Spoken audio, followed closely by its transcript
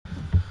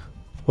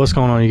What's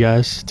going on, you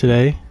guys?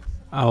 Today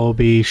I will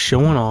be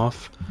showing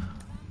off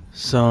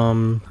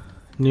some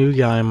new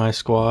guy in my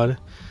squad.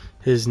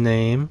 His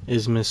name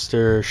is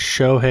Mr.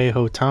 Shohei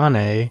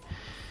Ohtani.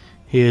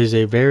 He is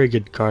a very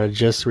good card. I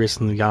just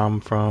recently got him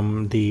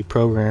from the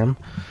program.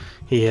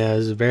 He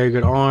has a very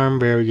good arm,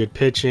 very good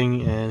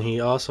pitching, and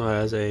he also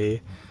has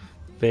a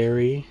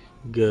very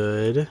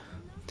good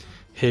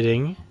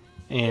hitting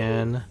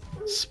and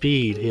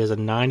speed. He has a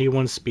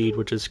 91 speed,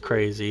 which is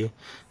crazy.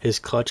 His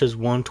clutch is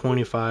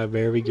 125,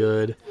 very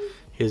good.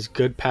 He has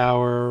good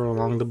power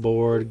along the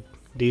board,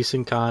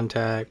 decent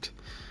contact.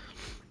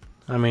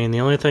 I mean,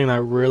 the only thing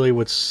that really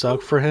would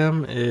suck for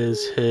him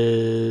is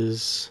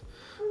his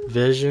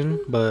vision,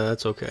 but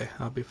that's okay.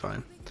 I'll be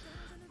fine.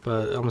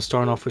 But I'm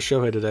starting off with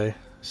Shohei today,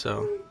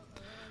 so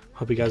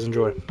hope you guys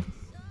enjoy.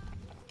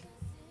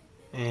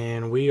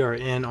 And we are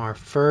in our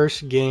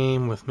first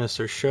game with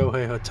Mr.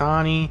 Shohei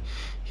Ohtani.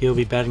 He'll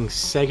be batting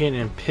second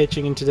and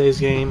pitching in today's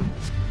game.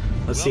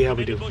 Let's see how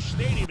we do. Busch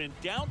Stadium in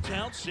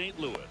downtown St.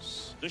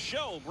 Louis. The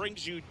show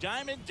brings you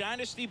Diamond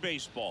Dynasty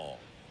baseball.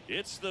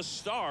 It's the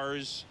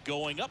Stars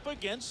going up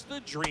against the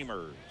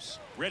Dreamers.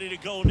 Ready to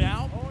go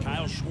now?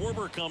 Kyle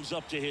Schwarber comes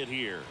up to hit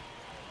here.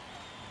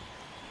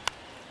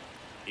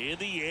 In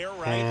the air,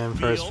 right and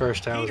for his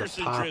first time, was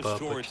a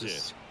pop-up, which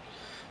is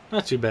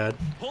not too bad.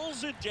 We're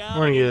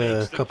going to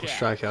get a couple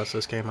strikeouts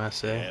this game, I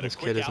say. This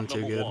kid isn't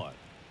too good.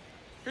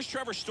 Here's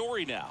Trevor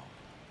Story now.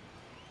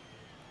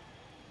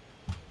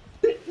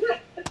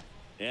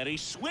 And he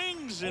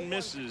swings and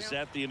misses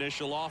at the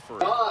initial offer.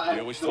 We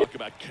always talk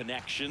about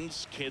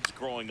connections, kids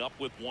growing up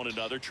with one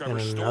another. Trevor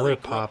and another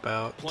pop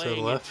out to the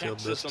left field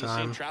this time. On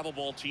the same travel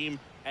ball team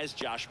as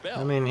Josh Bell.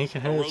 I mean, he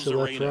can hit it to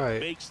left, right.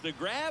 Makes the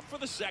grab for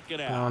the second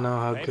out. I don't know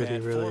how good he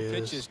really is.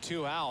 4 pitches,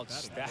 2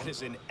 outs. That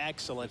is an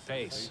excellent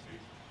pace.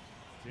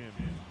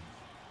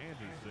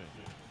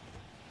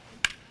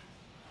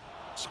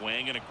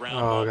 Swing and a ground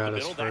ball. Oh, got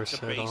his first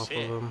hit off of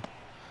him.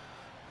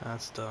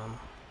 That's dumb.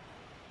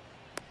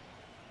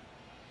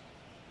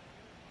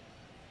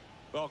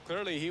 Well,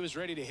 clearly he was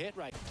ready to hit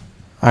right.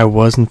 I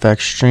was in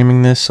fact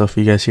streaming this, so if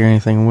you guys hear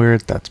anything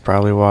weird, that's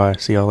probably why.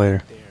 See y'all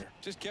later.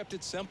 Just kept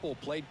it simple.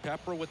 Played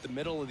Pepper with the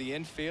middle of the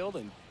infield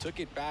and took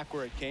it back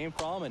where it came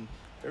from, and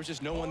there's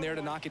just no one there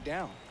to knock it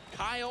down.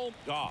 Kyle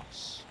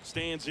Goss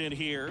stands in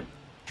here.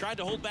 Tried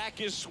to hold back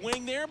his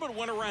swing there, but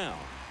went around.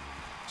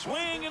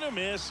 Swing and a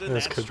miss, and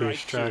this that's could be a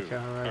strike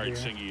strikeout right here.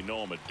 Singer, you know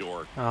I'm a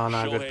dork. Oh,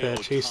 not a good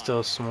pitch. He's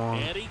still swung.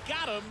 And he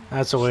got him.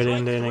 That's a way to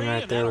end the inning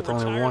right there with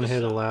only one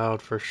hit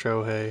allowed for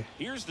Shohei.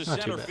 Here's the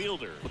not center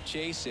fielder.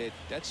 Chase it.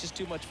 That's just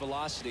too much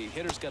velocity.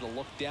 Hitter's got to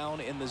look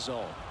down in the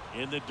zone.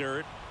 In the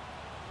dirt.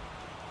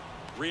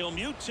 Real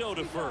Muto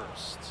to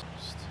first.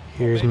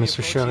 Here's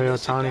Mr. Shohei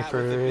Ohtani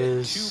for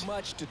his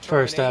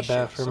first at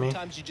bat for me.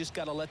 Sometimes you just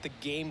got to let the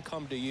game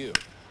come to you.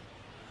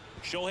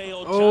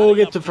 Oh,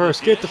 get the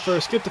first, get the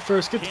first, get the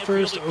first, get the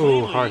first.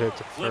 Oh, hard hit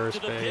to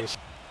first base.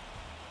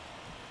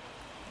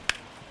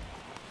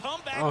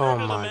 Oh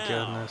my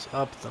goodness,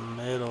 up the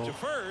middle. To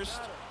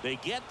first, they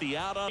get the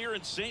out here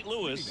in St.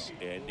 Louis,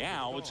 and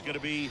now it's going to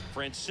be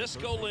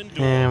Francisco Lindor.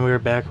 And we're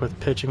back with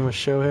pitching with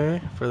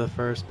Shohei for the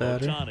first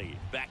batter. Ohtani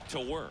back to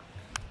work.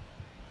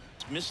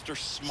 Mr.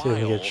 Smile. See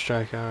if we get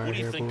strikeout right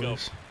here,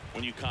 boys.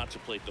 When you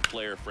contemplate the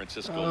player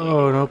Francisco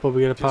Oh, nope, but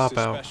we get a pop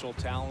out. Special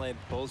talent,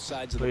 both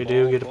sides of we the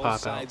do ball, get a both pop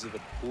sides out. of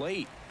the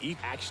plate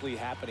actually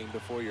happening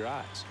before your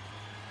eyes.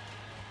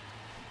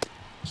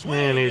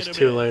 Man, he's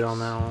too late on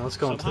that one. Let's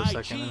go into the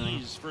second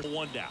inning. For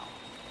one down.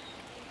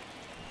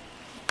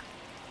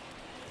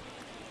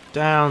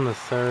 Down the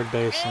third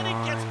base And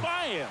line. it gets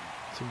by him.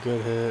 It's a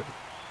good hit.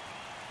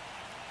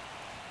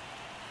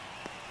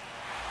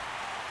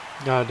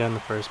 Got it down the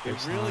first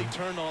base It really line.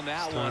 turned on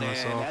that one,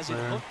 and as it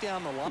hooked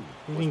down the line,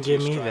 you can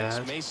give me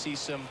that. May see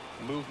some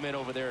movement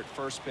over there at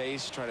first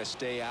base, try to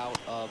stay out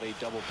of a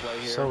double play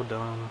here. So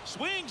dumb.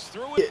 Swings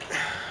through it.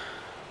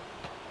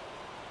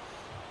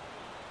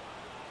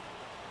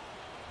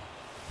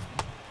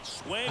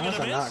 Swing and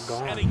a miss,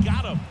 and he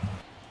got him.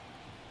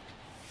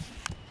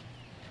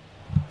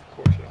 Of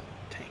course, you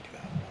don't tank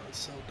that one. It's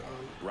so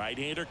dumb.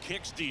 Right-hander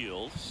kicks,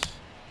 deals.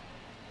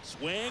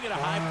 Swing and a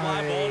high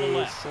fly ball to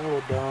left.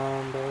 So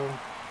dumb, bro.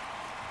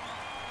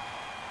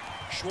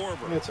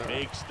 Schwarber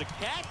makes the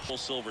catch.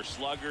 Silver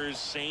Sluggers,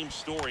 same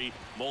story,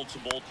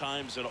 multiple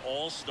times an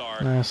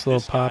all-star. Nice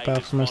little pop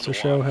out from Mr.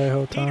 Shohei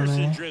Ohtani.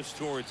 Peterson drifts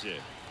towards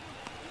it.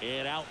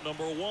 And out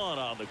number 1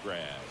 on the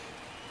grab.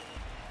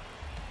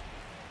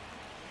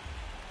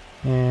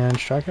 And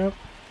strikeout.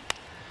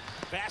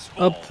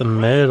 Fastball. Up the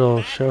middle.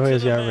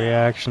 Shohei's got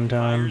reaction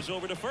time. Fires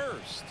over to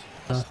first.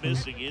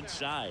 Missing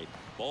inside.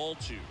 Ball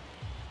 2.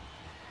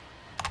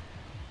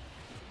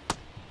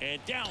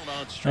 And down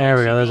on strikes. There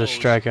we go. There's a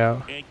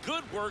strikeout. And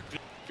good work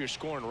If you're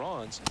scoring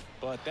runs,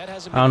 but that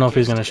hasn't I don't know if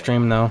he's going to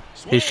stream, though.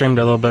 He streamed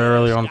a little bit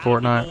earlier on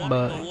Fortnite,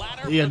 but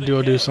he had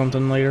to do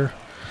something later.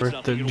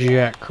 Worth the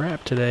jack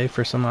crap today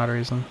for some odd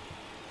reason.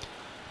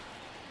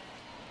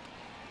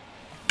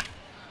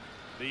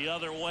 The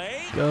other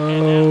way.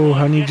 Go.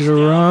 I need you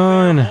to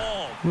run.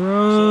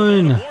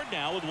 Run.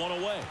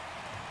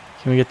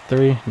 Can we get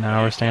 3?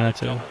 No, we're staying at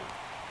 2.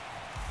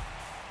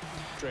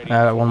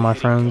 At one of my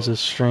friends'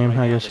 stream,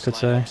 I guess you could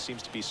say.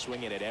 Seems to be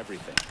swinging at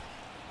everything.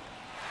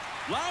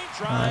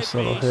 Nice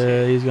little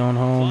hit. He's going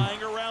home.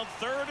 Flying around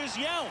third is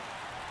Young.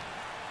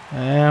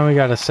 And we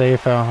got a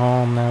safe at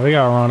home now. We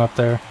got to run up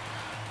there.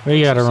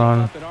 We got to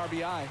run.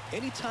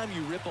 Anytime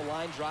you rip a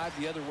line drive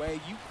the other way,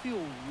 you feel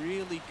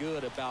really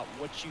good about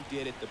what you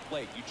did at the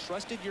plate. You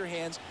trusted your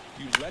hands.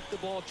 You let the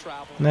ball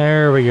travel.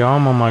 There we go.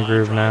 I'm on my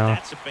groove now.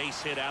 That's a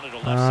base hit out of the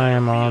left I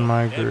am center on field.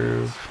 my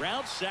groove.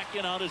 Round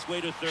second on his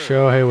way to third.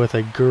 Shohei with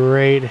a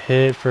great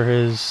hit for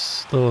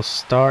his little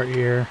start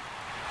here.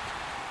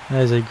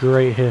 That is a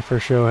great hit for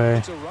Shohei.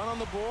 It's a run on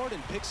the board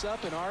and picks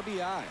up an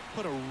RBI.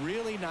 Put a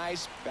really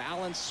nice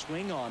balanced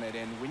swing on it,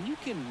 and when you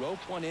can rope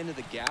one into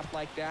the gap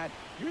like that,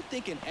 you're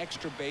thinking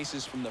extra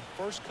bases from the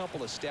first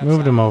couple of steps.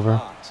 Moved him over.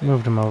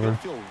 Moved him over. You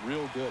feel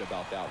real good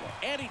about that one.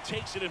 And he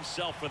takes it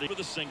himself for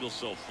the single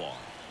so far.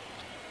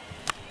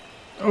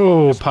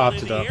 Oh,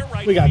 popped it up.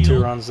 We got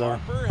 2 runs though.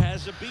 Harper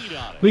has a beat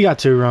on it. We got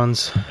 2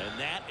 runs. And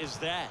that is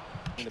that.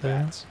 In the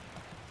bats.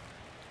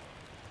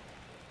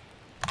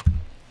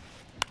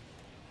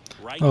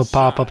 Right Oh,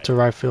 pop up side. to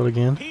right field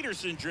again.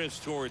 Peterson drifts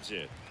towards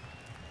it.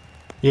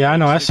 Yeah, I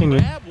know. I seen you.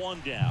 Grab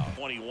one down.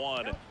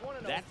 21.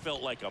 That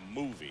felt like a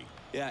movie.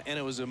 Yeah, and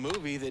it was a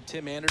movie that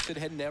Tim Anderson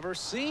had never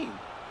seen.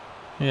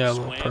 Yeah, a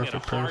little Swing and perfect, a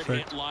hard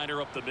perfect. hit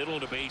liner up the middle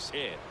to base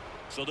hit.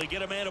 So they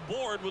get a man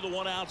aboard with a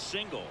 1-out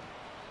single.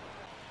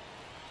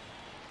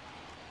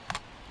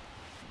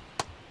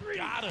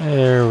 Got him.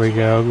 There we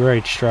go.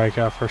 Great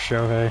strikeout for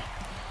Shohei.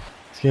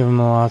 Let's give him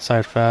a little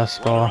outside Runner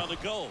fastball. on the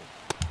go.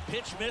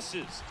 Pitch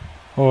misses.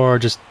 Or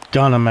just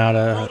gun him out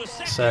Throw at to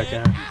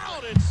second.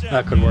 Out at second.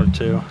 That could work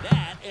too.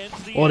 That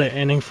ends the What an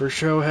inning. inning for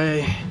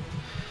Shohei.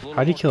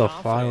 How'd he kill a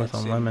fly with a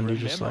lemon? Dude,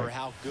 just like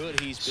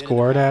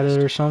scored at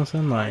it or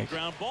something? Like,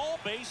 Ground ball,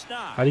 base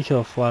knock. how'd he kill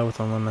a fly with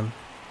a lemon?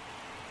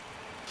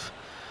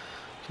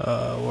 What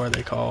are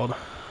they called?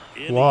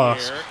 In the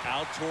Wasp. air,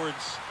 out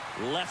towards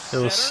left It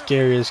was center.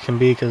 scary as can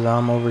be because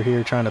I'm over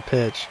here trying to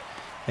pitch.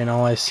 And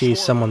all I see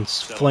is someone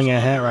fling a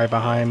hat right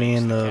behind me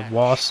and the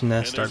wasp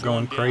nest start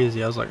going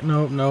crazy. I was like,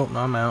 nope, nope,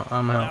 I'm out,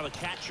 I'm Now out. the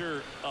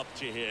catcher up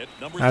to hit.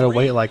 Number I had to 3.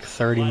 wait like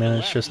 30 Line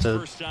minutes left just his to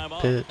first time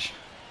up. pitch.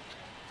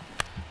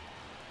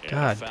 And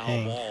God a foul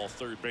dang. ball,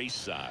 third base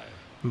side.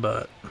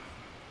 But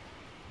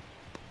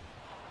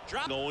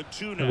Drop. Going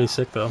 2 it'll now. be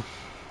sick though.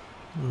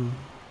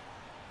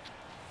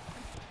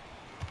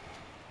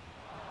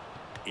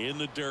 In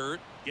the dirt,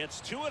 gets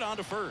to it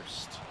onto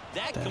first.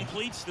 That Dang.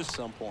 completes the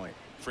some point.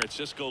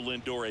 Francisco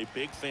Lindor, a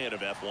big fan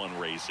of F1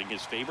 racing.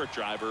 His favorite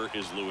driver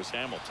is Lewis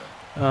Hamilton.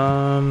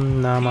 Nah,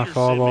 my Peterson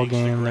fall ball makes the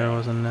game there grab,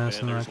 was a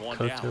nest and and I there's one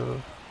cooked down.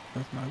 it.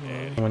 That's not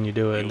And good. When you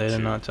do it, they did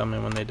 0-2. not tell me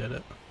when they did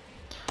it.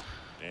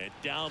 And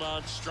down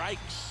on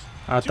strikes.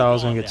 I thought I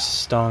was gonna 2-1 get now.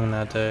 stung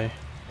that day.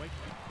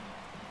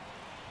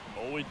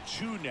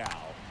 0-2 now.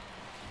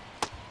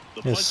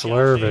 The His punch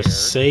slurve out there. is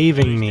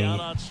saving He's me. down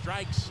on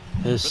strikes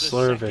His for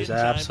the slurve is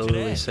second time absolutely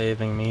today.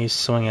 saving me. He's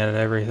swinging at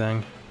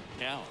everything.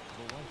 Now,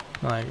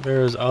 Like,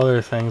 there's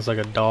other things like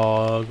a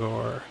dog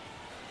or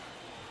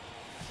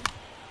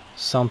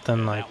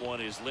something like that one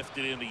is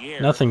lifted in the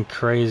air. nothing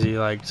crazy,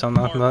 like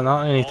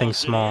not anything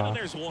Balls it in, small. and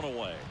there's one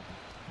away.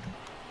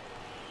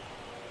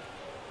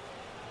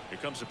 Here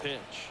comes a pitch.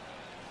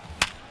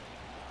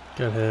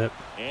 Good hit.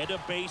 And a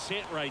base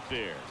hit right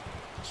there.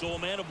 So a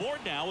man aboard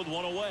now with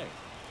one away.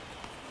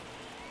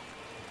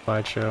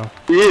 Slideshow.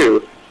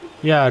 You?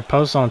 Yeah, I'd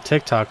post on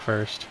TikTok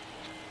first.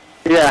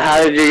 Yeah,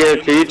 how did you get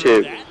it to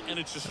YouTube? That, and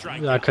it's a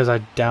strike. Yeah, because I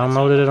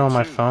downloaded it on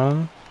my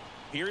phone.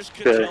 Here's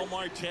Good. Ketel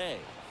Marte.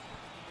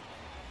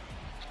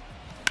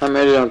 I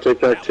made it on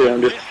TikTok too.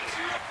 I'm just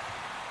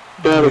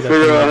trying to Need that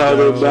figure thing out how to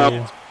go.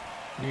 bounce.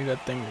 Need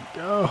that thing to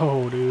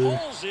go, dude.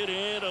 Pulls it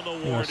in on the He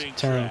was warning tanked.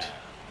 track.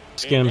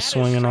 Let's get him And that is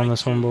swinging on strike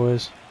this one, 2.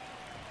 boys.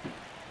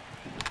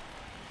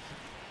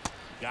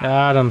 Got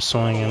Got him one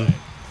swinging. away.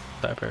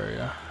 Type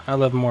area. I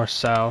live more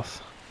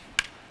south,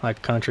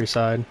 like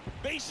countryside.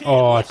 Base hit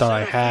Oh, I left thought I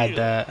center had field.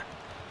 that.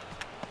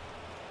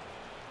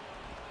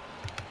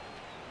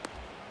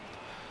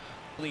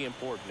 Really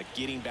important to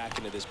getting back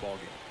into this ballgame.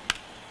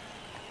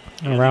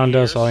 Around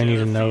us, all you need to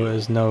Center know field.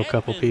 is know a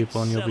couple Edmonds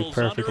people, and you'll be settles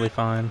under perfectly it.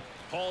 fine.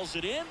 Calls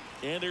it in,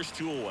 and there's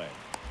 2 away.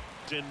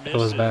 And It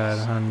was misses. bad.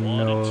 I 1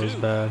 know and it was 2.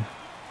 bad.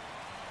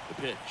 The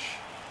pitch.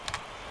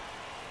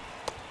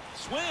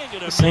 Swing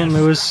and a St.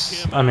 miss. Louis,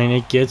 Struck him I mean, out.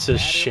 it gets a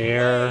Batted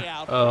share way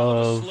out from the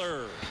of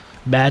slurve.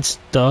 bad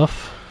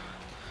stuff.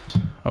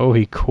 Oh,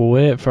 he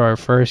quit for our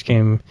first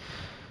game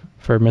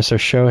for Mr.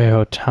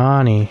 Shohei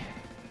Ohtani.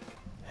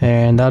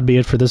 And that'd be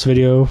it for this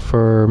video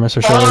for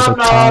Mr. Shohei I'm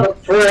not Ohtani.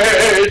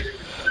 afraid.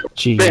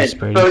 Jeez,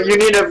 Brady. So you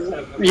need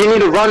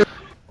to run.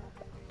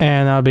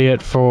 And that'll be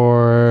it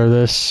for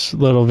this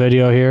little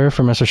video here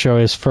for Mr.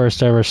 Shohei's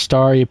first ever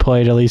start. He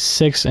played at least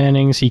 6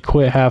 innings. He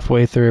quit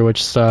halfway through,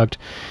 which sucked.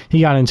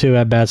 He got into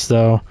at-bats,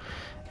 though.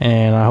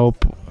 And I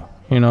hope,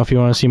 if you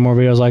want to see more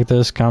videos like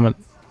this, comment,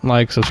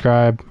 like,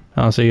 subscribe.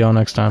 I'll see y'all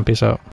next time. Peace out.